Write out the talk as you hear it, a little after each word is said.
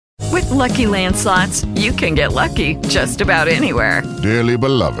Lucky Land Slots, you can get lucky just about anywhere. Dearly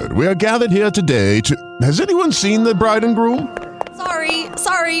beloved, we are gathered here today to... Has anyone seen the bride and groom?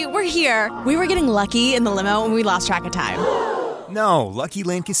 Sorry, we're here. We were getting lucky in the limo and we lost track of time. No, Lucky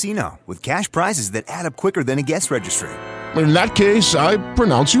Land Casino, with cash prizes that add up quicker than a guest registry. In that case, I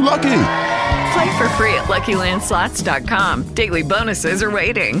pronounce you lucky. Play for free at LuckyLandSlots.com. Daily bonuses are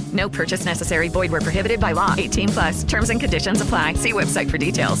waiting. No purchase necessary. Void where prohibited by law. 18+. Terms and conditions apply. See website for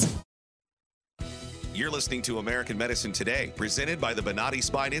details. You're listening to American Medicine Today, presented by the Bonati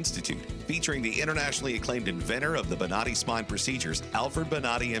Spine Institute, featuring the internationally acclaimed inventor of the Bonati Spine procedures, Alfred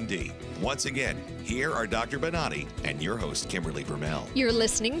Bonati, MD. Once again, here are Dr. Bonati and your host, Kimberly Bermel. You're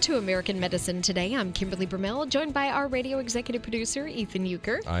listening to American Medicine Today. I'm Kimberly Bermel, joined by our radio executive producer, Ethan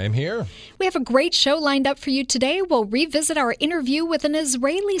Euchre. I am here. We have a great show lined up for you today. We'll revisit our interview with an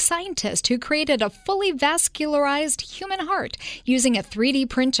Israeli scientist who created a fully vascularized human heart using a 3D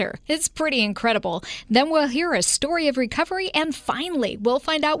printer. It's pretty incredible. Then we'll hear a story of recovery, and finally, we'll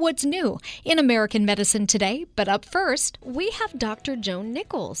find out what's new in American Medicine Today. But up first, we have Dr. Joan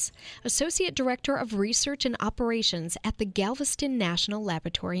Nichols, Associate Director of Research and Operations at the Galveston National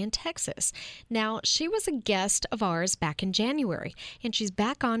Laboratory in Texas. Now, she was a guest of ours back in January, and she's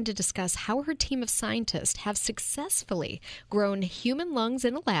back on to discuss how her team of scientists have successfully grown human lungs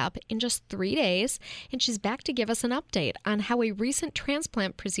in a lab in just 3 days, and she's back to give us an update on how a recent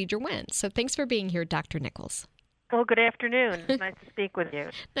transplant procedure went. So thanks for being here, Dr. Nichols. Well, good afternoon. Nice to speak with you.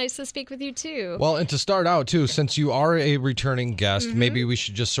 Nice to speak with you, too. Well, and to start out, too, since you are a returning guest, maybe we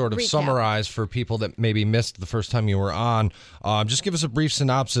should just sort of summarize for people that maybe missed the first time you were on. Just give us a brief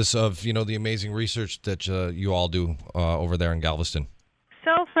synopsis of, the amazing research that you all do over there in Galveston.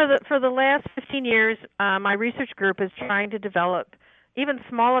 So for the last 15 years, my research group is trying to develop even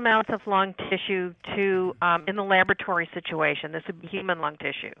small amounts of lung tissue to in the laboratory situation. This would be human lung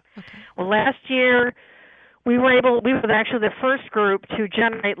tissue. Okay. Well, last year, we were actually the first group to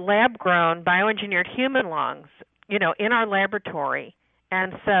generate lab-grown bioengineered human lungs, in our laboratory.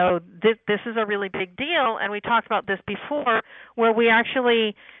 And so this is a really big deal, and we talked about this before, where we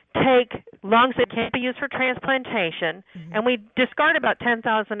actually take lungs that can't be used for transplantation, and we discard about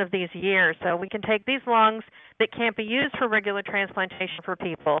 10,000 of these a year. So we can take these lungs that can't be used for regular transplantation for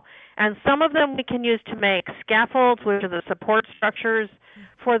people, and some of them we can use to make scaffolds, which are the support structures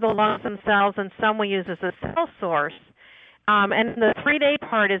for the lungs themselves, and some we use as a cell source. And the 3-day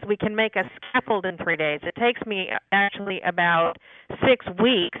part is we can make a scaffold in 3 days. It takes me actually about 6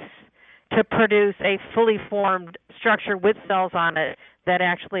 weeks to produce a fully formed structure with cells on it that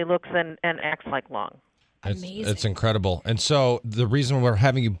actually looks and acts like lung. Amazing. It's incredible. And so the reason we're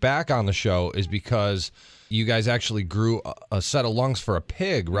having you back on the show is because you guys actually grew a set of lungs for a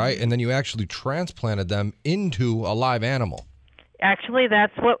pig, right? And then you actually transplanted them into a live animal. Actually,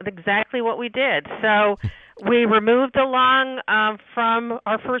 that's exactly what we did. So we removed the lung from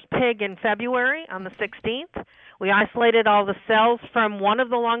our first pig in February on the 16th. We isolated all the cells from one of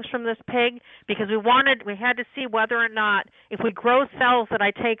the lungs from this pig because we had to see whether or not if we grow cells that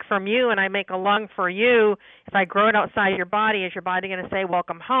I take from you and I make a lung for you, if I grow it outside your body, is your body going to say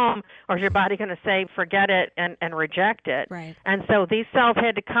welcome home, or is your body going to say forget it and reject it? Right. And so these cells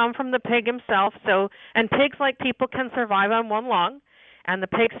had to come from the pig himself. And pigs, like people, can survive on one lung. And the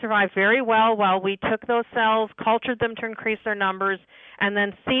pigs survived very well while we took those cells, cultured them to increase their numbers, and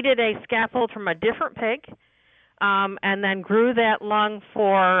then seeded a scaffold from a different pig, and then grew that lung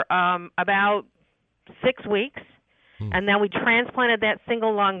for about 6 weeks. And then we transplanted that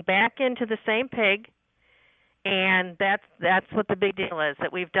single lung back into the same pig, and that's what the big deal is,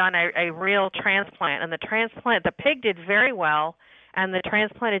 that we've done a real transplant. And the pig did very well, and the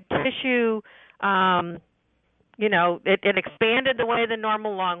transplanted tissue it expanded the way the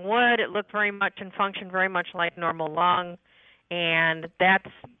normal lung would. It looked very much and functioned very much like normal lung. And that's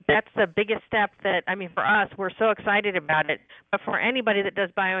the biggest step for us, we're so excited about it. But for anybody that does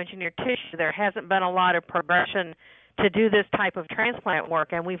bioengineered tissue, there hasn't been a lot of progression to do this type of transplant work.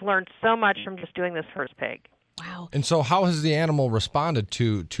 And we've learned so much from just doing this first pig. Wow. And so how has the animal responded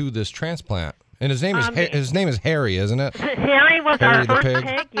to this transplant? And his name is Harry, isn't it? Harry was Harry our first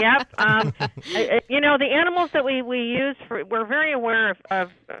pig. Yep. The animals that we use, we're very aware of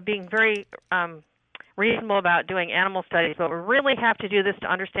being very reasonable about doing animal studies, but we really have to do this to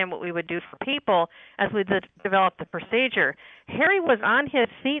understand what we would do for people as we develop the procedure. Harry was on his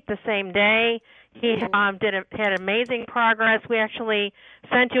feet the same day. He had amazing progress. We actually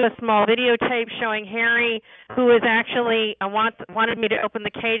sent you a small videotape showing Harry, who is actually wanted me to open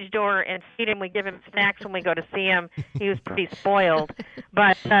the cage door and feed him. We give him snacks when we go to see him. He was pretty spoiled,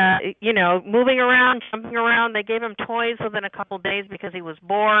 but moving around, jumping around. They gave him toys within a couple days because he was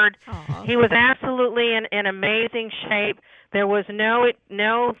bored. Aww. He was absolutely in amazing shape. There was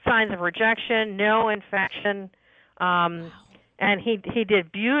no signs of rejection, no infection, and he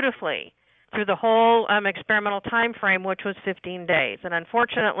did beautifully through the whole experimental time frame, which was 15 days. And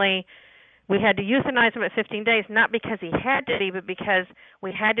unfortunately, we had to euthanize him at 15 days, not because he had to be, but because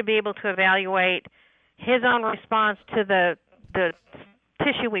we had to be able to evaluate his own response to the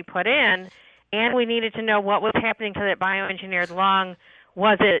tissue we put in, and we needed to know what was happening to that bioengineered lung.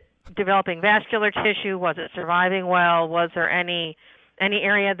 Was it developing vascular tissue? Was it surviving well? Was there any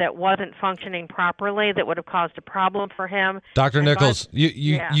area that wasn't functioning properly that would have caused a problem for him? Dr. Nichols,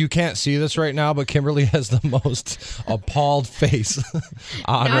 you can't see this right now, but Kimberly has the most appalled face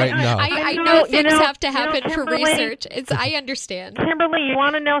on right now. I know things have to happen for research. I understand. Kimberly, you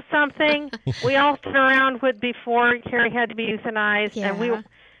want to know something? We all stood around before Harry had to be euthanized, and we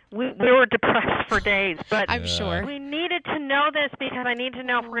were depressed for days. But I'm sure we needed to know this because I need to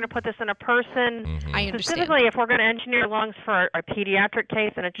know if we're going to put this in a person. Mm-hmm. I understand. Specifically, if we're going to engineer lungs for a pediatric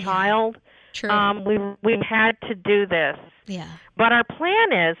case in a child. True. We had to do this. Yeah. But our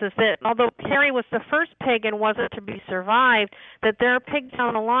plan is that although Harry was the first pig and wasn't to be survived, that there are pigs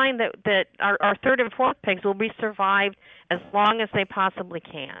down the line that our third and fourth pigs will be survived as long as they possibly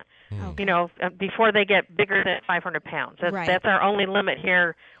can. Okay. Before they get bigger than 500 pounds. That's our only limit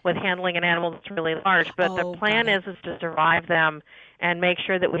here with handling an animal that's really large. But the plan is to survive them and make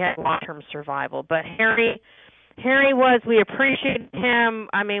sure that we have long-term survival. But Harry we appreciated him.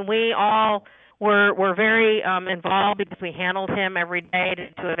 I mean, we all were very involved because we handled him every day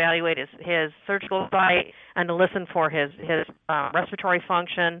to evaluate his surgical site and to listen for his respiratory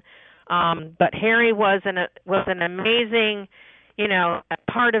function. But Harry was an amazing,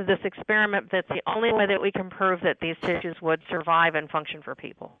 part of this experiment. That's the only way that we can prove that these tissues would survive and function for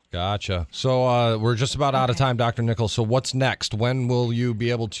people. Gotcha. So we're just about out of time, Dr. Nichols. So what's next? When will you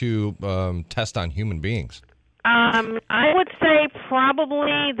be able to test on human beings? I would say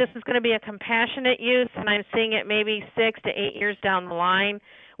probably this is going to be a compassionate use, and I'm seeing it maybe 6 to 8 years down the line.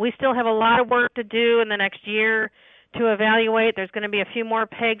 We still have a lot of work to do in the next year to evaluate. There's going to be a few more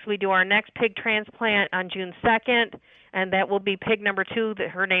pigs. We do our next pig transplant on June 2nd, and that will be pig number 2.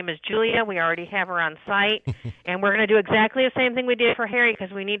 Her name is Julia. We already have her on site, and we're going to do exactly the same thing we did for Harry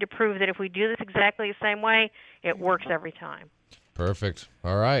because we need to prove that if we do this exactly the same way, it works every time. Perfect.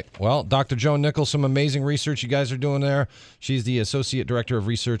 All right. Well, Dr. Joan Nichols, some amazing research you guys are doing there. She's the Associate Director of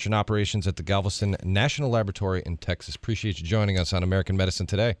Research and Operations at the Galveston National Laboratory in Texas. Appreciate you joining us on American Medicine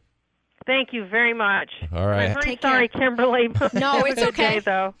Today. Thank you very much. All right. I'm very sorry, Kimberly. No, it's okay. Day,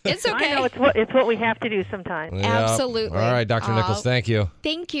 though. It's okay. I know it's what we have to do sometimes. Yep. Absolutely. All right, Dr. Nichols, thank you.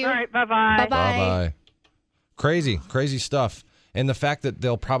 Thank you. All right, bye-bye. Bye-bye. Bye-bye. Crazy stuff. And the fact that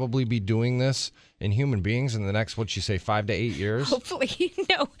they'll probably be doing this in human beings in the next, 5 to 8 years? Hopefully,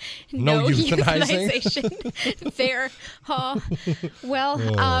 no euthanizing. There.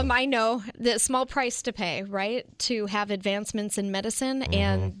 I know the small price to pay, right, to have advancements in medicine,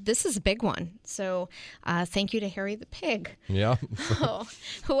 and this is a big one. So thank you to Harry the pig. Yeah.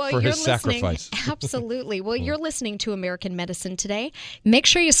 For you're his sacrifice. Absolutely. Well, you're listening to American Medicine Today. Make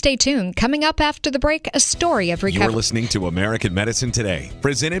sure you stay tuned. Coming up after the break, a story of recovery. You're listening to American Medicine Today,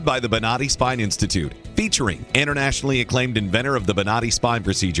 presented by the Bonati Spine Institute, featuring internationally acclaimed inventor of the Bonati spine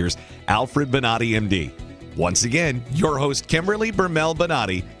procedures, Alfred Bonati, MD. Once again, your host, Kimberly Bermel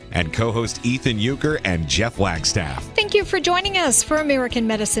Bonati, and co-host Ethan Euchre and Jeff Wagstaff. Thank you for joining us for American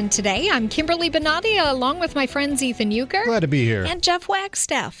Medicine Today. I'm Kimberly Bonati, along with my friends Ethan Euchre. Glad to be here. And Jeff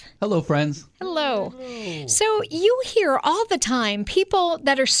Wagstaff. Hello, friends. Hello. So you hear all the time people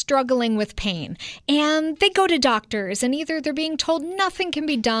that are struggling with pain, and they go to doctors, and either they're being told nothing can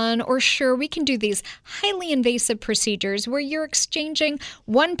be done, or sure, we can do these highly invasive procedures where you're exchanging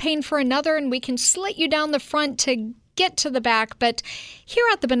one pain for another, and we can slit you down the front to get to the back. But here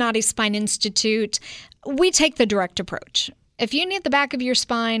at the Bonati Spine Institute, we take the direct approach. If you need the back of your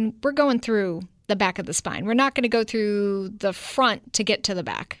spine, we're going through the back of the spine. We're not going to go through the front to get to the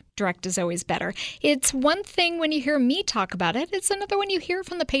back. Direct is always better. It's one thing when you hear me talk about it. It's another when you hear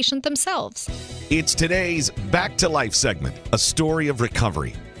from the patient themselves. It's today's Back to Life segment, a story of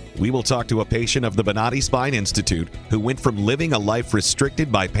recovery. We will talk to a patient of the Bonati Spine Institute who went from living a life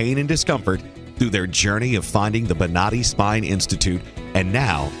restricted by pain and discomfort through their journey of finding the Bonati Spine Institute and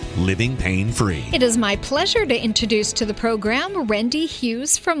now living pain-free. It is my pleasure to introduce to the program Rendy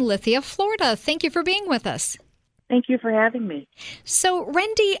Hughes from Lithia, Florida. Thank you for being with us. Thank you for having me. So,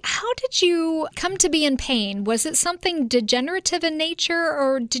 Rendy, how did you come to be in pain? Was it something degenerative in nature,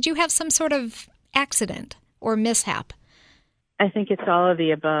 or did you have some sort of accident or mishap? I think it's all of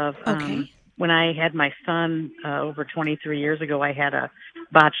the above. Okay. When I had my son over 23 years ago, I had a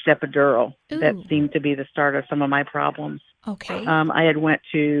botched epidural. Ooh. That seemed to be the start of some of my problems. Okay. I had went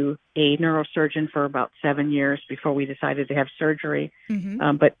to a neurosurgeon for about 7 years before we decided to have surgery.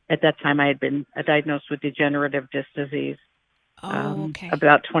 Mm-hmm. But at that time, I had been diagnosed with degenerative disc disease. Okay.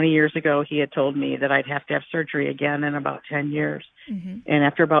 About 20 years ago, he had told me that I'd have to have surgery again in about 10 years. Mm-hmm. And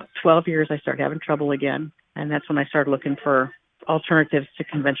after about 12 years, I started having trouble again. And that's when I started looking for alternatives to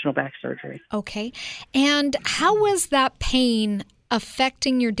conventional back surgery. Okay. And how was that pain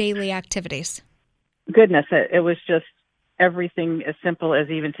affecting your daily activities? Goodness, it was just everything as simple as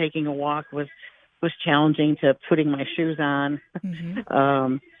even taking a walk was challenging to putting my shoes on.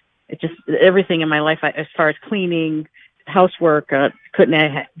 Mm-hmm. It just, everything in my life, as far as cleaning, housework,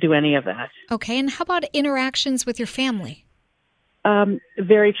 couldn't do any of that. Okay. And how about interactions with your family?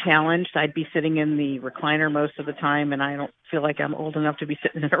 Very challenged. I'd be sitting in the recliner most of the time, and I don't feel like I'm old enough to be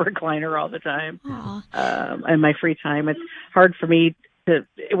sitting in a recliner all the time. In my free time, it was hard for me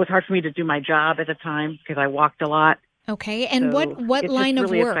to do my job at the time because I walked a lot. Okay. And So what line of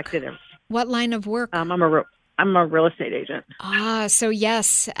really work? affected it. What line of work? I'm a real estate agent. So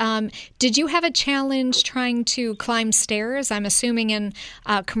yes. Did you have a challenge trying to climb stairs? I'm assuming in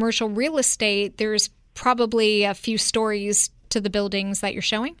commercial real estate, there's probably a few stories to the buildings that you're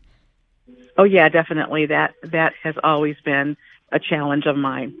showing? Oh yeah, definitely. That has always been a challenge of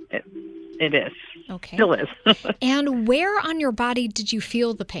mine. It is. Okay. Still is. And where on your body did you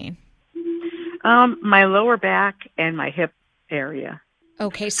feel the pain? My lower back and my hip area.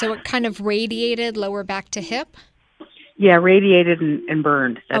 Okay, so it kind of radiated lower back to hip? Yeah, radiated and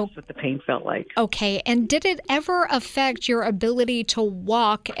burned. That's what the pain felt like. Okay, and did it ever affect your ability to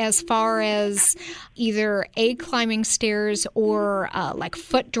walk as far as either climbing stairs or like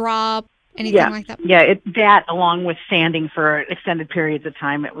foot drop, anything like that? Yeah, that along with standing for extended periods of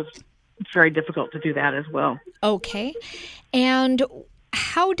time, it's very difficult to do that as well. Okay, and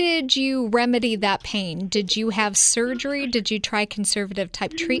how did you remedy that pain? Did you have surgery? Did you try conservative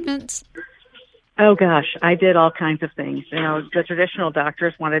type treatments? Oh, gosh, I did all kinds of things. The traditional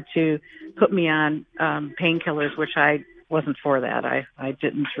doctors wanted to put me on painkillers, which I wasn't for that. I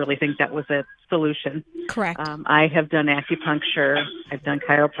didn't really think that was a solution. Correct. I have done acupuncture. I've done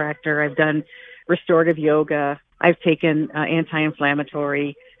chiropractor. I've done restorative yoga. I've taken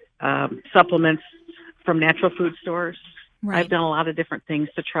anti-inflammatory supplements from natural food stores. Right. I've done a lot of different things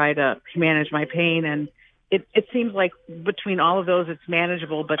to try to manage my pain, and it seems like between all of those, it's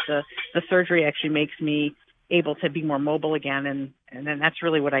manageable, but the surgery actually makes me able to be more mobile again, and then that's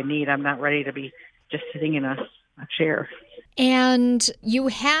really what I need. I'm not ready to be just sitting in a chair. And you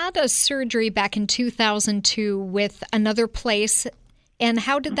had a surgery back in 2002 with another place, and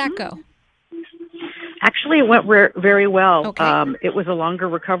how did that go? Actually, it went very well. Okay. It was a longer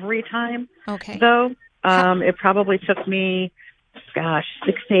recovery time, Okay. though. It probably took me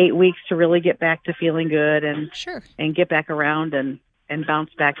 6 to 8 weeks to really get back to feeling good and Sure. and get back around and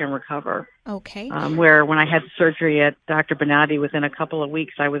bounce back and recover. Okay. Where when I had surgery at Dr. Bonati, within a couple of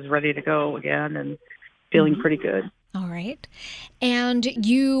weeks, I was ready to go again and feeling pretty good. All right. And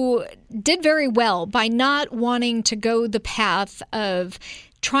you did very well by not wanting to go the path of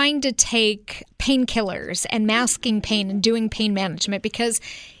trying to take painkillers and masking pain and doing pain management, because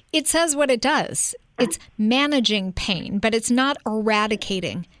it says what it does. It's managing pain, but it's not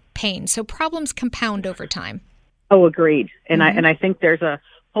eradicating pain. So problems compound over time. Oh, agreed. And I think there's a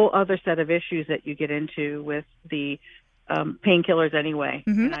whole other set of issues that you get into with the painkillers anyway.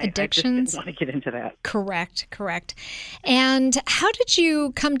 And Addictions. I just didn't want to get into that. Correct. And how did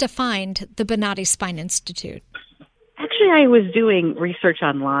you come to find the Bonati Spine Institute? Actually, I was doing research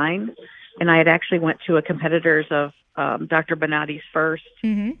online, and I had actually went to a competitor's of Dr. Bonati's first.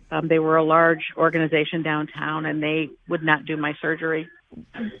 They were a large organization downtown, and they would not do my surgery.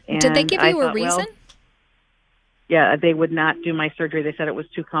 And Did they give you a thought, reason? Yeah, they would not do my surgery. They said it was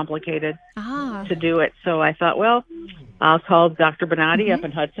too complicated to do it. So I thought, well, I'll call Dr. Bonati up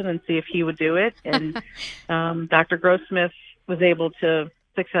in Hudson and see if he would do it. And Dr. Grossmith was able to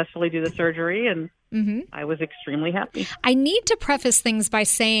successfully do the surgery, and I was extremely happy. I need to preface things by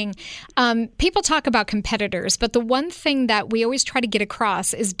saying people talk about competitors, but the one thing that we always try to get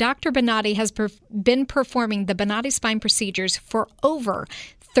across is Dr. Bonati has been performing the Bonati spine procedures for over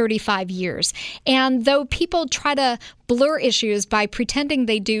 35 years. And though people try to blur issues by pretending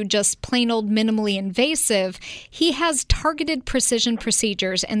they do just plain old minimally invasive, he has targeted precision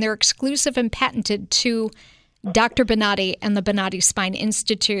procedures, and they're exclusive and patented to Dr. Bonati and the Bonati Spine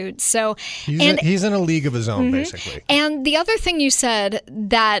Institute. So he's in a league of his own, basically. And the other thing you said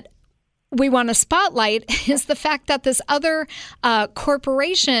that we want to spotlight is the fact that this other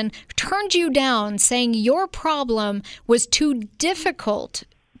corporation turned you down, saying your problem was too difficult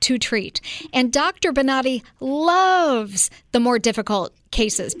to treat. And Dr. Bonati loves the more difficult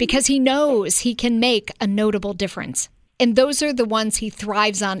cases because he knows he can make a notable difference. And those are the ones he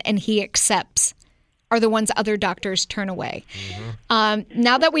thrives on and he accepts, are the ones other doctors turn away.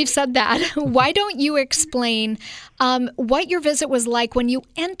 Now that we've said that, why don't you explain what your visit was like when you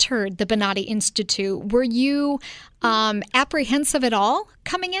entered the Bonati Institute? Were you apprehensive at all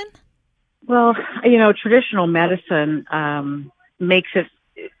coming in? Well, traditional medicine makes it,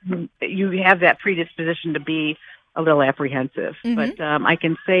 you have that predisposition to be a little apprehensive. But I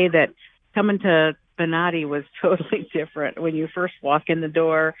can say that coming to Bonati was totally different. When you first walk in the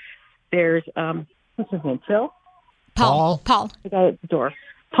door, there's, what's his name, Phil? Paul. The guy at the door.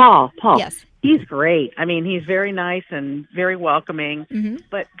 Paul. Yes. He's great. I mean, he's very nice and very welcoming.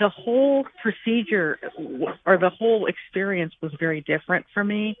 But the whole procedure or the whole experience was very different for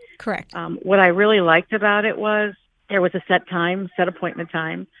me. Correct. What I really liked about it was there was a set appointment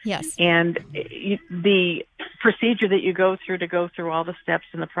time. Yes. And the procedure that you go through all the steps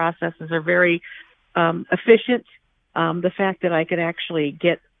and the processes are very efficient. The fact that I could actually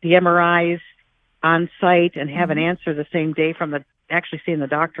get the MRIs on site and have an answer the same day from actually seeing the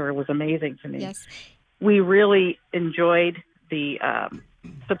doctor was amazing to me. Yes. We really enjoyed the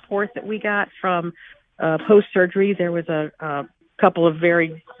support that we got from post-surgery. There was a couple of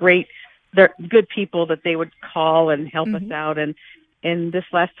very great, good people that they would call and help us out. And this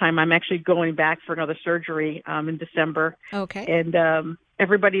last time, I'm actually going back for another surgery in December. Okay. And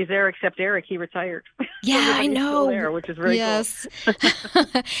everybody's there except Eric. He retired. Yeah, I know. Still there, which is very cool.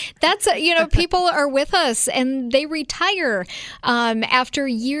 That's, people are with us and they retire after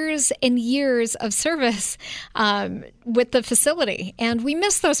years and years of service with the facility. And we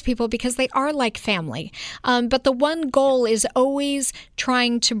miss those people because they are like family. But the one goal is always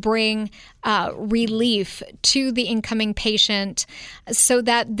trying to bring relief to the incoming patient so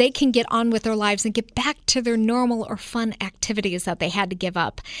that they can get on with their lives and get back to their normal or fun activities that they had to give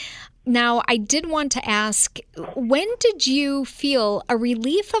up. Now, I did want to ask, when did you feel a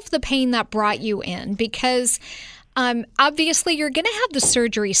relief of the pain that brought you in? Because obviously you're going to have the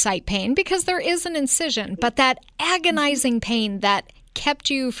surgery site pain because there is an incision, but that agonizing pain that kept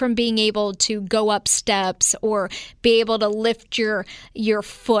you from being able to go up steps or be able to lift your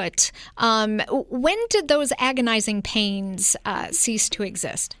foot. When did those agonizing pains cease to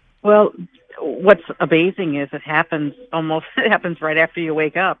exist? Well, what's amazing is it happens right after you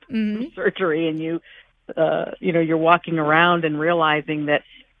wake up from surgery, and you're walking around and realizing that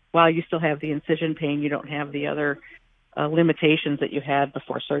while you still have the incision pain, you don't have the other limitations that you had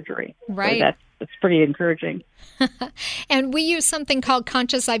before surgery. Right. So that's pretty encouraging. And we use something called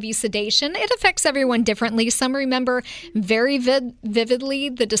conscious IV sedation. It affects everyone differently. Some remember very vividly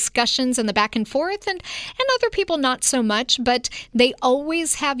the discussions and the back and forth, and other people not so much, but they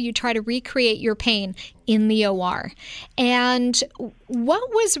always have you try to recreate your pain in the OR. And what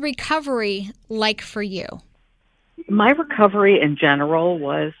was recovery like for you? My recovery in general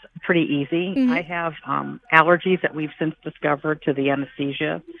was pretty easy. I have allergies that we've since discovered to the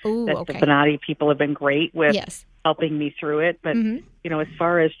anesthesia. The Bonati people have been great with helping me through it. But, as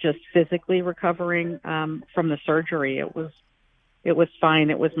far as just physically recovering from the surgery, it was fine.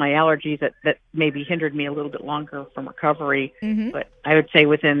 It was my allergies that maybe hindered me a little bit longer from recovery. But I would say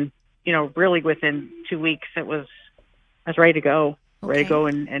within 2 weeks, I was ready to go,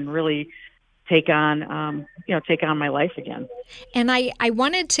 and really take on my life again. And I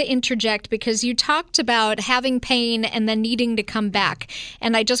wanted to interject because you talked about having pain and then needing to come back.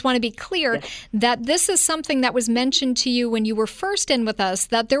 And I just want to be clear that this is something that was mentioned to you when you were first in with us,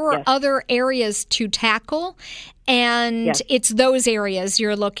 that there were other areas to tackle, and it's those areas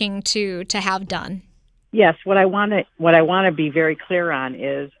you're looking to have done. Yes, what I want to be very clear on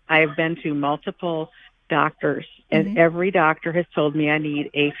is I've been to multiple doctors, and every doctor has told me I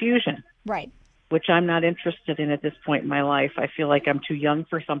need a fusion. Right. Which I'm not interested in at this point in my life. I feel like I'm too young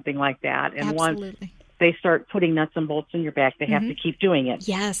for something like that. And once they start putting nuts and bolts in your back, they have to keep doing it.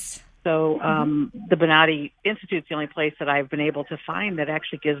 Yes. So the Bonati Institute is the only place that I've been able to find that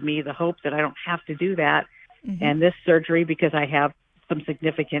actually gives me the hope that I don't have to do that. And this surgery, because I have some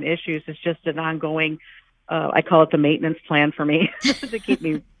significant issues, is just an ongoing I call it the maintenance plan for me to keep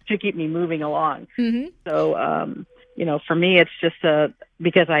me moving along. Mm-hmm. So, for me, it's just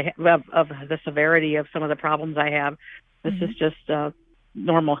because of the severity of some of the problems I have. This is just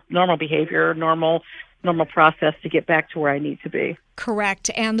normal behavior, normal process to get back to where I need to be. Correct.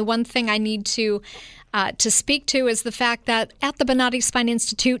 And the one thing I need to speak to is the fact that at the Bonati Spine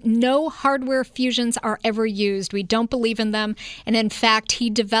Institute, no hardware fusions are ever used. We don't believe in them. And in fact, he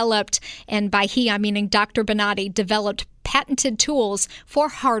developed, and by he, I'm meaning Dr. Bonati, developed patented tools for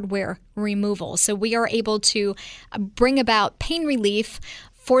hardware removal. So we are able to bring about pain relief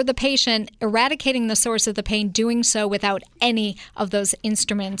for the patient, eradicating the source of the pain, doing so without any of those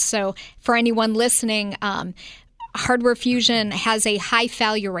instruments. So for anyone listening, hardware fusion has a high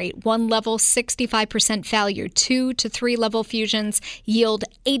failure rate. 1 level, 65% failure. 2 to 3 level fusions yield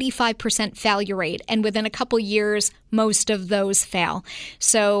 85% failure rate. And within a couple years, most of those fail.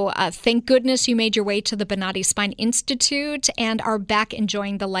 So thank goodness you made your way to the Bonati Spine Institute and are back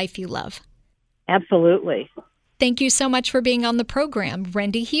enjoying the life you love. Absolutely. Thank you so much for being on the program.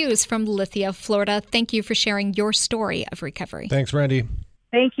 Randy Hughes from Lithia, Florida. Thank you for sharing your story of recovery. Thanks, Randy.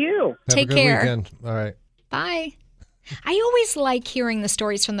 Thank you. Take Have a good care. weekend. All right. Bye. I always like hearing the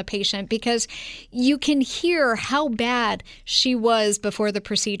stories from the patient because you can hear how bad she was before the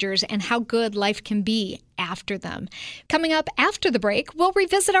procedures and how good life can be after them. Coming up after the break, we'll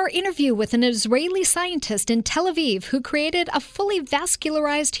revisit our interview with an Israeli scientist in Tel Aviv who created a fully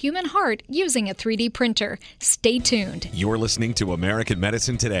vascularized human heart using a 3D printer. Stay tuned. You're listening to American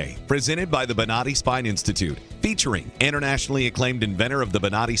Medicine Today, presented by the Bonati Spine Institute, featuring internationally acclaimed inventor of the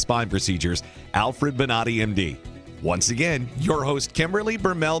Bonati Spine procedures, Alfred Bonati, MD. Once again, your host, Kimberly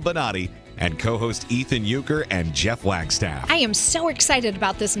Bermel Bonati, and co-host Ethan Euchre and Jeff Wagstaff. I am so excited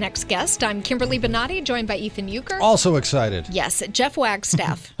about this next guest. I'm Kimberly Bonati, joined by Ethan Euchre. Also excited. Yes, Jeff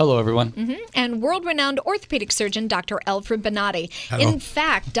Wagstaff. Hello, everyone. And world-renowned orthopedic surgeon, Dr. Alfred Bonati. Hello. In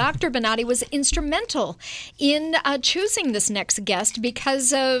fact, Dr. Bonati was instrumental in choosing this next guest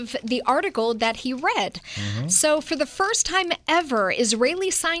because of the article that he read. So for the first time ever,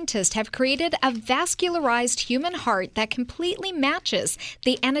 Israeli scientists have created a vascularized human heart that completely matches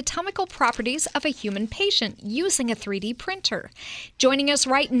the anatomical properties of a human patient using a 3D printer. Joining us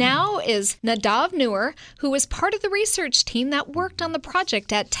right now is Nadav Noor, who is part of the research team that worked on the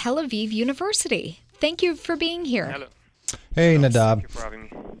project at Tel Aviv University. Thank you for being here. Hello. Hey, Nadav. Thank you for having me.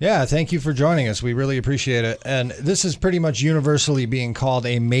 Yeah, thank you for joining us. We really appreciate it. And this is pretty much universally being called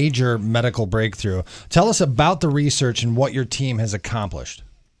a major medical breakthrough. Tell us about the research and what your team has accomplished.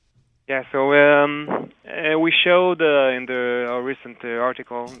 Yeah, so we showed in our recent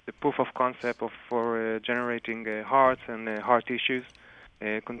article the proof of concept for generating hearts and heart tissues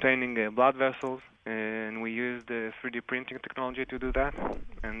containing blood vessels, and we used 3D printing technology to do that.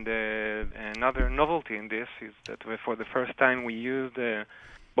 And another novelty in this is that for the first time we used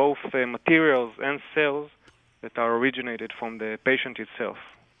both materials and cells that are originated from the patient itself.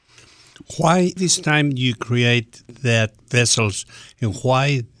 Why this time you create that vessels, and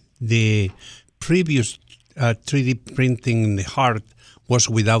why the previous 3D printing in the heart was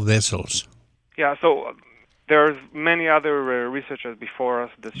without vessels? Yeah, so there's many other researchers before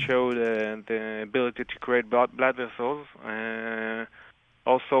us that showed the ability to create blood vessels.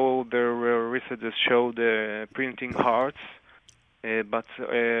 Also, there were research that showed printing hearts,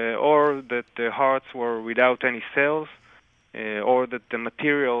 or that the hearts were without any cells, or that the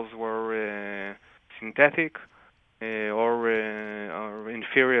materials were synthetic, or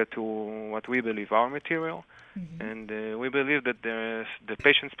inferior to what we believe our material. And we believe that the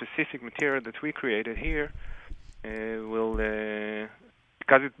patient-specific material that we created here will,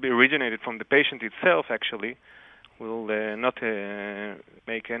 because it originated from the patient itself, actually, will not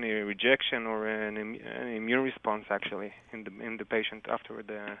make any rejection or any immune response, actually, in the patient after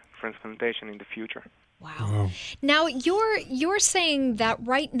the transplantation in the future. Wow. Now, you're saying that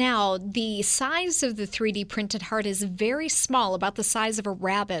right now the size of the 3D printed heart is very small, about the size of a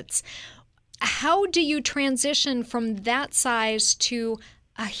rabbit's. How do you transition from that size to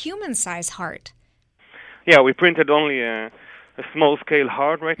a human-size heart? Yeah, we printed only a small-scale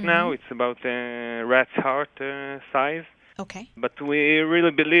heart right now. It's about a rat's heart size. Okay. But we really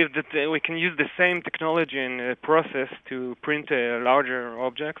believe that we can use the same technology and process to print larger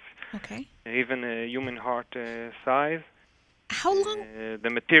objects. Okay. Even a human heart size. How long? The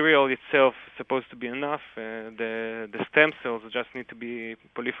material itself is supposed to be enough. The stem cells just need to be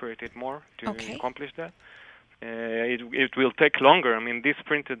proliferated more to accomplish that. It will take longer. I mean, this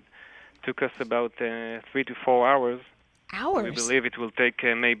printed took us about 3 to 4 hours. Hours? We believe it will take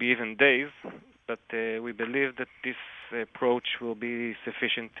maybe even days, but we believe that this approach will be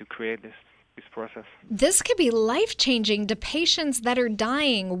sufficient to create this this process. This could be life-changing to patients that are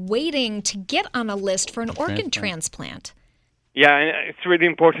dying, waiting to get on a list for an organ transplant. Yeah, and it's really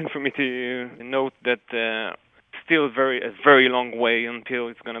important for me to note that still a very long way until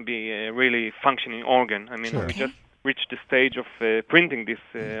it's going to be a really functioning organ. I mean, we just reached the stage of printing this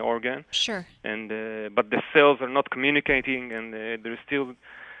organ. Sure. And but the cells are not communicating, and there's still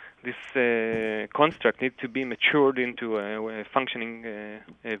this construct needs to be matured into a functioning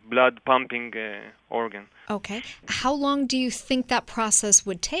blood pumping organ. Okay. How long do you think that process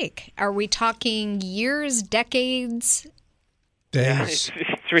would take? Are we talking years, decades? Yeah,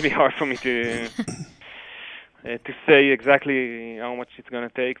 it's really hard for me to say exactly how much it's going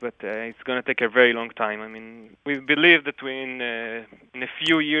to take, but it's going to take a very long time. I mean, we believe that in a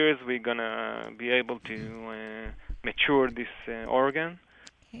few years we're going to be able to mature this organ.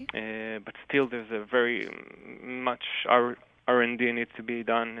 But still, there's a very much R&D needs to be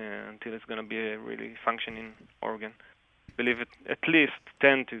done until it's going to be a really functioning organ. I believe it at least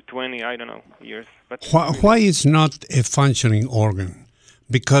 10 to 20, I don't know, years. But why is not a functioning organ?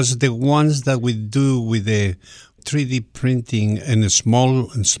 Because the ones that we do with the 3D printing and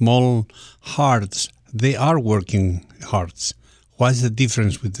small hearts, they are working hearts. What's the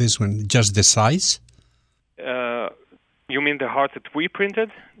difference with this one? Just the size? You mean the hearts that we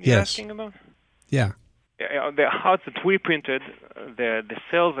printed? You're asking about? Yeah. The hearts that we printed, the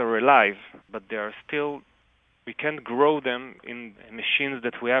cells are alive, but they are still. We can't grow them in machines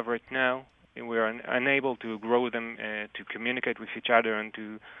that we have right now. We are unable to grow them to communicate with each other and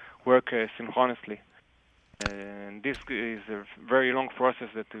to work synchronously. And this is a very long process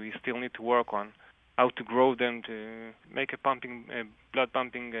that we still need to work on. How to grow them to make a blood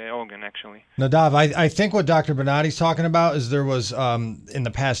pumping organ, actually. Nadav, I think what Dr. Bonatti's talking about is there was, in the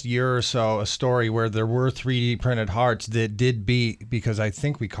past year or so, a story where there were 3D printed hearts that did beat, because I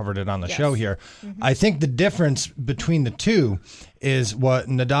think we covered it on the show here. Mm-hmm. I think the difference between the two is what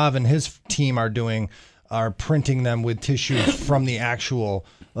Nadav and his team are doing, are printing them with tissue from the actual,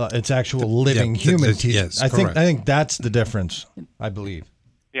 living human tissue. Yes, I think that's the difference, I believe.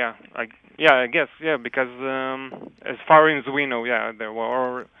 Yeah, I guess, because as far as we know, there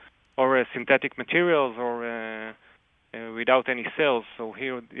were or synthetic materials or without any cells. So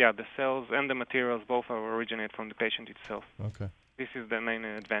here, the cells and the materials both originate from the patient itself. Okay. This is the main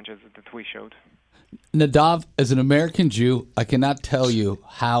advantage that we showed. Nadav, as an American Jew, I cannot tell you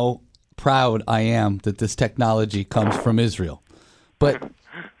how proud I am that this technology comes from Israel. But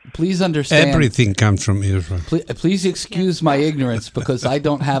please understand. Everything comes from Israel. Please excuse my ignorance, because I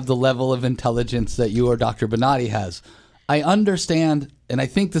don't have the level of intelligence that you or Dr. Bonatti has. I understand, and I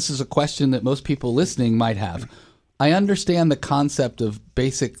think this is a question that most people listening might have. I understand the concept of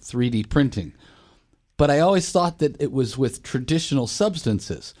basic 3D printing, but I always thought that it was with traditional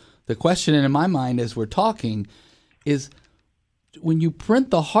substances. The question in my mind as we're talking is, when you print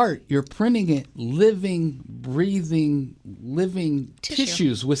the heart, you're printing it living, breathing, living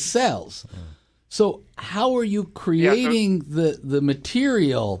tissues with cells. So how are you creating the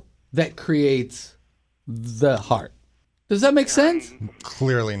material that creates the heart? Does that make sense?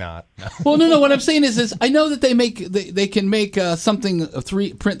 Clearly not. Well, no. What I'm saying is I know that they can make print something out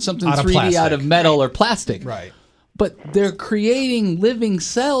 3D out of metal or plastic. Right. But they're creating living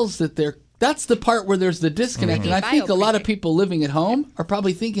cells that's the part where there's the disconnect. Mm-hmm. And I think a lot of people living at home are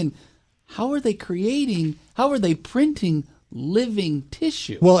probably thinking, how are they printing living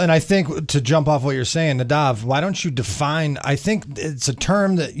tissue? Well, and I think to jump off what you're saying, Nadav, why don't you define, I think it's a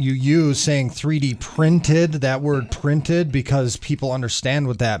term that you use saying 3D printed, that word printed, because people understand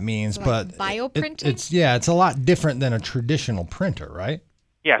what that means. So but bioprinting? It's a lot different than a traditional printer, right?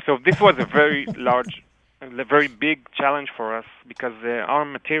 Yeah, so this was a very a very big challenge for us, because our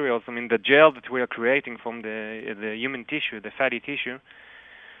materials, the gel that we are creating from the human tissue, the fatty tissue,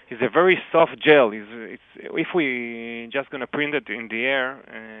 is a very soft gel. If we just going to print it in the air,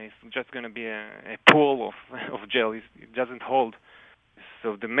 it's just going to be a pool of gel. It doesn't hold.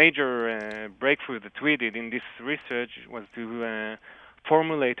 So the major breakthrough that we did in this research was to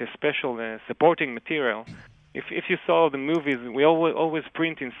formulate a special supporting material. If you saw the movies, we always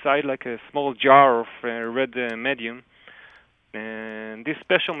print inside like a small jar of red medium, and this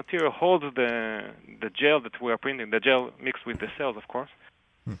special material holds the gel that we are printing, the gel mixed with the cells, of course.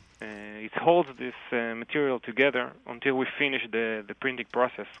 It holds this material together until we finish the printing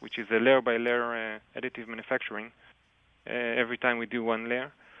process, which is a layer-by-layer additive manufacturing. Every time we do one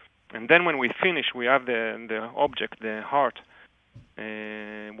layer. And then when we finish, we have the object, the heart.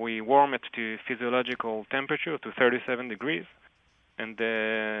 We warm it to physiological temperature, to 37 degrees. And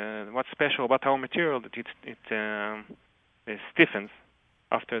what's special about our material that it stiffens.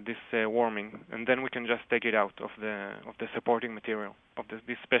 after this warming, and then we can just take it out of the supporting material of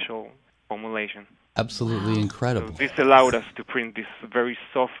this special formulation. Absolutely incredible. So this allowed us to print these very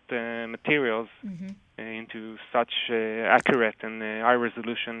soft materials into such accurate and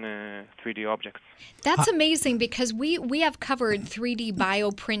high-resolution 3D objects. That's amazing because we have covered 3D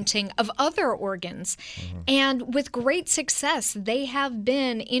bioprinting of other organs, and with great success, they have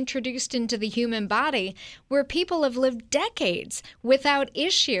been introduced into the human body where people have lived decades without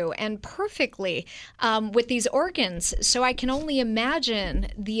issue and perfectly with these organs. So I can only imagine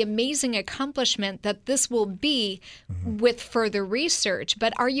the amazing accomplishment that this will be with further research.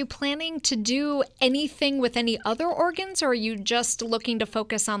 But are you planning to do anything with any other organs, or are you just looking to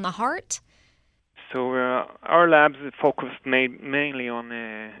focus on the heart? So our labs focused mainly on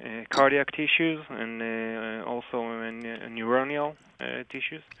cardiac tissues and also neuronal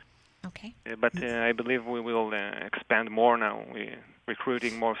tissues. Okay. But I believe we will expand more now. We're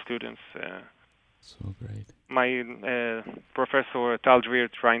recruiting more students. So great. My professor Tal Dreer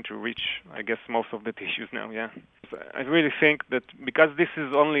trying to reach, I guess, most of the tissues now, yeah. I really think that because this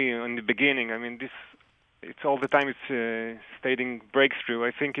is only in the beginning, I mean, it's all the time it's stating breakthrough.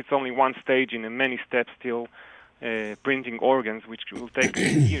 I think it's only one stage in many steps still printing organs, which will take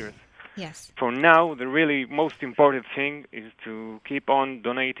years. Yes. For now, the really most important thing is to keep on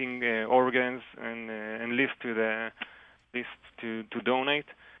donating organs and list to the list to donate.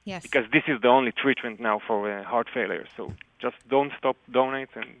 Yes. Because this is the only treatment now for heart failure. So just don't stop donate,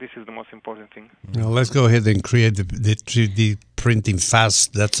 and this is the most important thing. Well, let's go ahead and create the 3D printing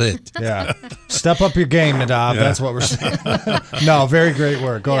fast. That's it. Yeah. Step up your game, Nadav. Yeah. That's what we're saying. No, very great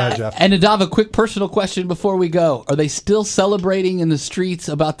work. Go ahead, Jeff. And Nadav, a quick personal question before we go. Are they still celebrating in the streets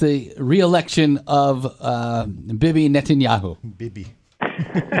about the re-election of Bibi Netanyahu? Bibi.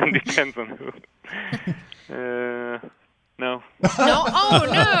 Depends on who. No. No? Oh,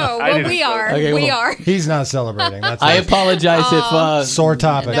 no. Well, we are. Okay, we are. He's not celebrating. That's I apologize if sore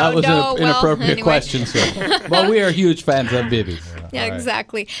topic. that was No, an inappropriate anyway. question, sir. Well, we are huge fans of Bibi. Yeah,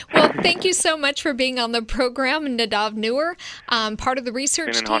 exactly. Well, thank you so much for being on the program, Nadav Newer, part of the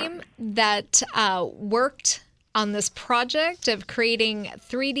research Been an team that worked on this project of creating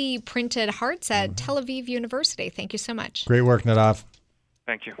 3D printed hearts at Tel Aviv University. Thank you so much. Great work, Nadav.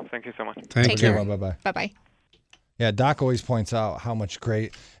 Thank you. Thank you so much. Thank you. care. Bye-bye. Bye-bye. Yeah, Doc always points out how much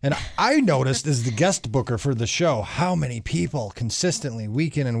great. And I noticed as the guest booker for the show how many people consistently,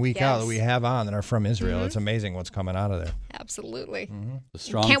 week in and week out, that we have on that are from Israel. It's amazing what's coming out of there. Absolutely. The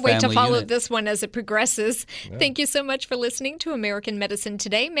strong Can't wait to family follow unit. this one as it progresses. Yeah. Thank you so much for listening to American Medicine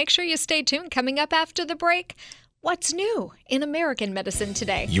Today. Make sure you stay tuned. Coming up after the break, what's new in American medicine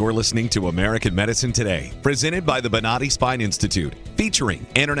today? You're listening to American Medicine Today, presented by the Bonati Spine Institute, featuring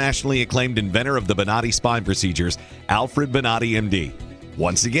internationally acclaimed inventor of the Bonati spine procedures, Alfred Bonati, MD.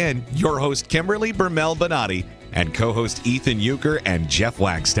 Once again, your host, Kimberly Bermel Bonati, and co-host Ethan Euchre and Jeff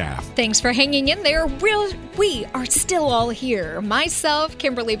Wagstaff. Thanks for hanging in there. We are still all here. Myself,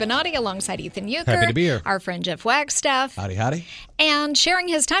 Kimberly Bonati, alongside Ethan Euchre. Happy to be here. Our friend Jeff Wagstaff. Howdy, howdy. And sharing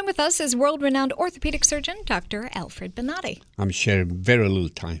his time with us is world-renowned orthopedic surgeon, Dr. Alfred Bonati. I'm sharing very little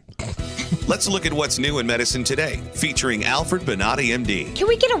time. Let's look at what's new in medicine today, featuring Alfred Bonati, MD. Can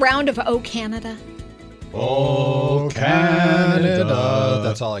we get a round of Oh Canada? Oh, Canada.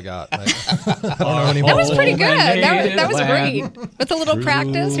 That's all I got. I don't know anymore. That was pretty good. my That was native great. With a little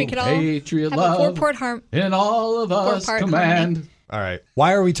practice, we could all Patriot have a love four-part harm. in all of us Four-part command. All right.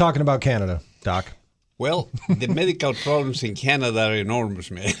 Why are we talking about Canada, Doc? Well, the medical problems in Canada are enormous,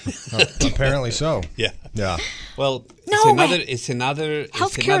 man. Apparently so. Yeah. Yeah. Well, No, it's another.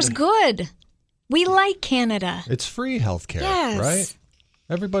 Healthcare's good. We like Canada. It's free healthcare, Yes. right?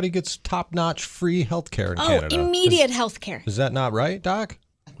 Everybody gets top-notch free healthcare in Oh, Canada. immediate health care. Is that not right, Doc?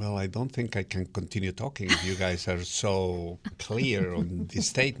 Well, I don't think I can continue talking if you guys are so clear on these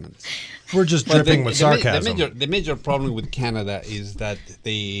statements. We're just dripping with sarcasm. The major problem with Canada is that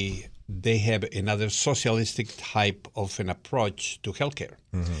they have another socialistic type of an approach to healthcare.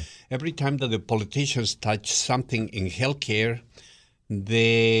 Every time that the politicians touch something in healthcare,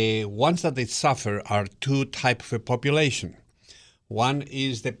 the ones that they suffer are two types of population. One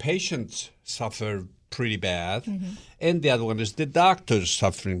is the patients suffer pretty bad, and the other one is the doctors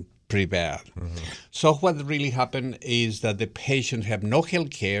suffering pretty bad. So what really happened is that the patients have no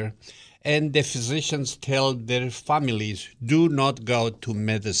health care, and the physicians tell their families, do not go to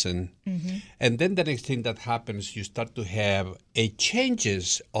medicine. And then the next thing that happens, you start to have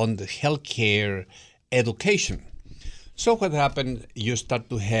changes on the healthcare education. So what happened, you start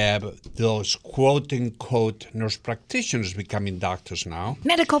to have those quote-unquote nurse practitioners becoming doctors now.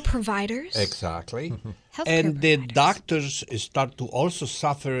 Medical providers. Exactly. Healthcare and the doctors start to also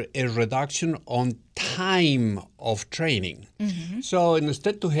suffer a reduction on time of training. So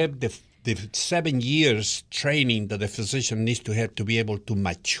instead to have the 7 years training that a physician needs to have to be able to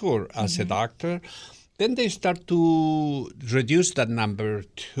mature as a doctor, then they start to reduce that number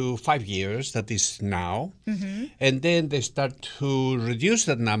to 5 years, that is now. And then they start to reduce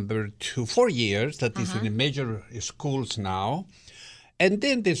that number to 4 years, that is in the major schools now. And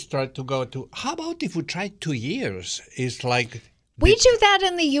then they start to go to, how about if we try 2 years? It's like... We do that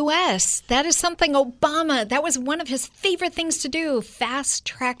in the U.S. That is something Obama, that was one of his favorite things to do,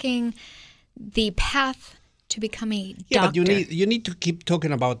 fast-tracking the path to become a doctor. Yeah, but you need to keep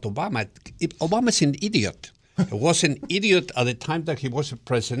talking about Obama. Obama's an idiot. He was an idiot at the time that he was a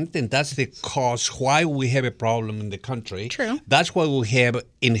president, and that's the cause why we have a problem in the country. True. That's why we have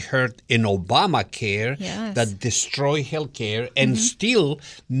inherited an Obamacare that destroy healthcare, and still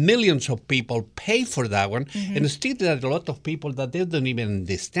millions of people pay for that one, and still there are a lot of people that they don't even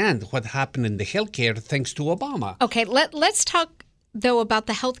understand what happened in the healthcare thanks to Obama. Okay, let's talk, though, about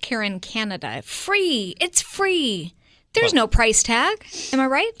the healthcare in Canada. Free. It's free. There's no price tag. Am I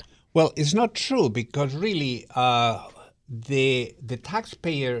right? Well, it's not true because really the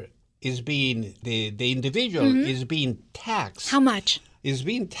taxpayer is being, the individual is being taxed. How much? Is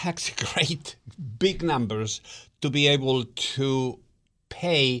being taxed great big numbers to be able to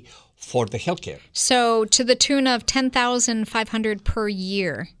pay for the healthcare. So to the tune of $10,500 per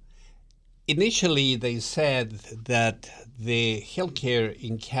year. Initially, they said that the healthcare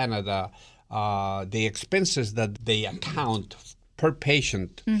in Canada, the expenses that they account per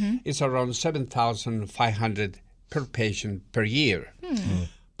patient is around $7,500 per patient per year.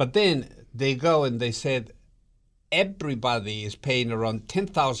 But then they go and they said everybody is paying around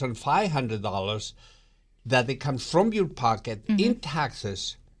 $10,500 that they come from your pocket in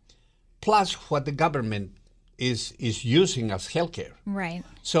taxes, plus what the government is using as healthcare. Right.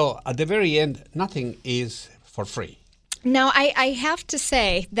 So at the very end, nothing is for free. Now, I have to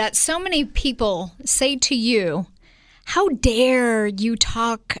say that so many people say to you, how dare you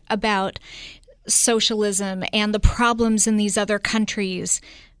talk about socialism and the problems in these other countries?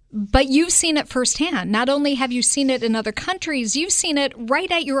 But you've seen it firsthand. Not only have you seen it in other countries, you've seen it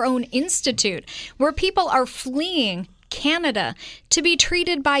right at your own institute, where people are fleeing Canada to be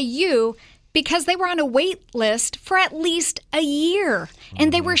treated by you because they were on a wait list for at least a year.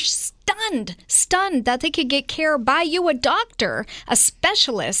 And they were stunned that they could get care by you, a doctor, a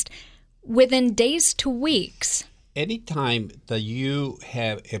specialist, within days to weeks. Anytime that you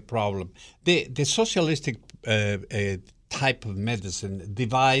have a problem, the socialistic type of medicine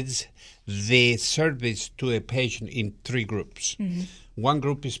divides the service to a patient in 3 groups. One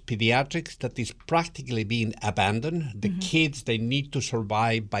group is pediatrics, that is practically being abandoned. The kids, they need to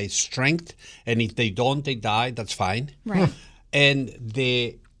survive by strength, and if they don't, they die. That's fine. Right. And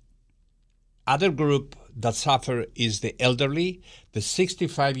the other group that suffer is the elderly, the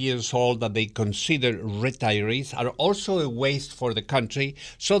 65 years old that they consider retirees are also a waste for the country.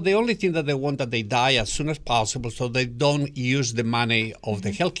 So the only thing that they want that they die as soon as possible so they don't use the money of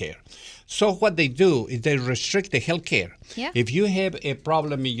the healthcare. So what they do is they restrict the healthcare. Yeah. If you have a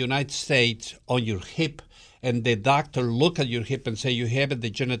problem in the United States on your hip and the doctor look at your hip and say you have a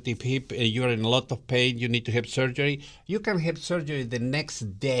degenerative hip and you're in a lot of pain, you need to have surgery, you can have surgery the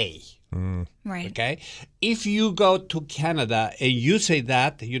next day. Right. Okay. If you go to Canada and you say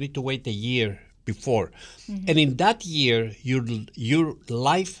that, you need to wait a year before. And in that year, your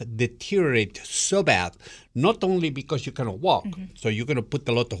life deteriorates so bad, not only because you cannot walk, so you're going to put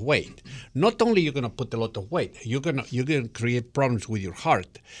a lot of weight. Not only you're going to put a lot of weight, you're going to create problems with your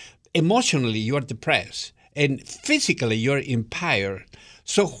heart. Emotionally, you are depressed. And physically, you're impaired.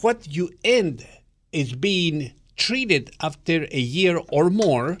 So what you end is being treated after a year or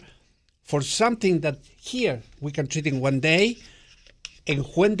more for something that here we can treat in one day, and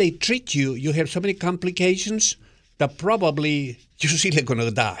when they treat you, you have so many complications that probably you're still going to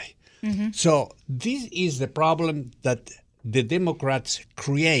die. So this is the problem that the Democrats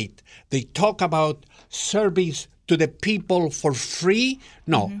create. They talk about service to the people for free.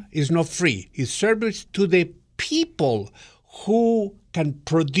 No, it's not free. It's service to the people who can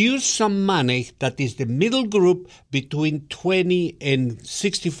produce some money, that is the middle group between 20 and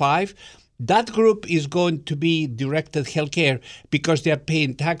 65. That group is going to be directed healthcare because they are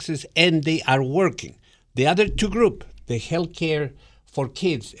paying taxes and they are working. The other 2 groups, the healthcare for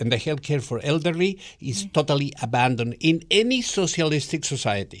kids and the healthcare for elderly is totally abandoned in any socialistic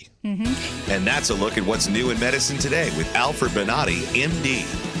society. And that's a look at what's new in medicine today with Alfred Bonatti, MD.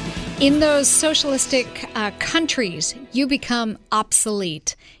 In those socialistic countries, you become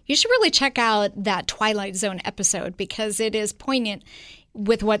obsolete. You should really check out that Twilight Zone episode because it is poignant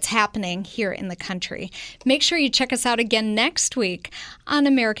with what's happening here in the country. Make sure you check us out again next week on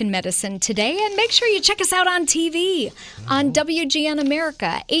American Medicine Today, and make sure you check us out on TV on WGN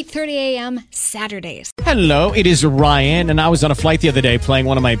America, 8:30 a.m. Saturdays. Hello, it is Ryan, and I was on a flight the other day playing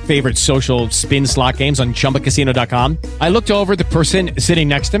one of my favorite social spin slot games on ChumbaCasino.com. I looked over at the person sitting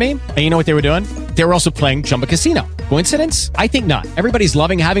next to me, and you know what they were doing? They were also playing Chumba Casino. Coincidence? I think not. Everybody's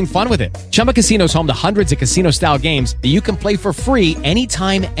loving having fun with it. Chumba Casino is home to hundreds of casino-style games that you can play for free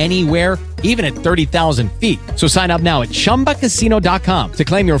anytime, anywhere, even at 30,000 feet. So sign up now at ChumbaCasino.com to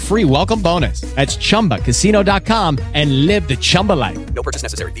claim your free welcome bonus. That's ChumbaCasino.com and live the Chumba life. No purchase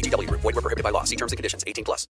necessary. VGW. Void where prohibited by law. See terms and conditions. 18+.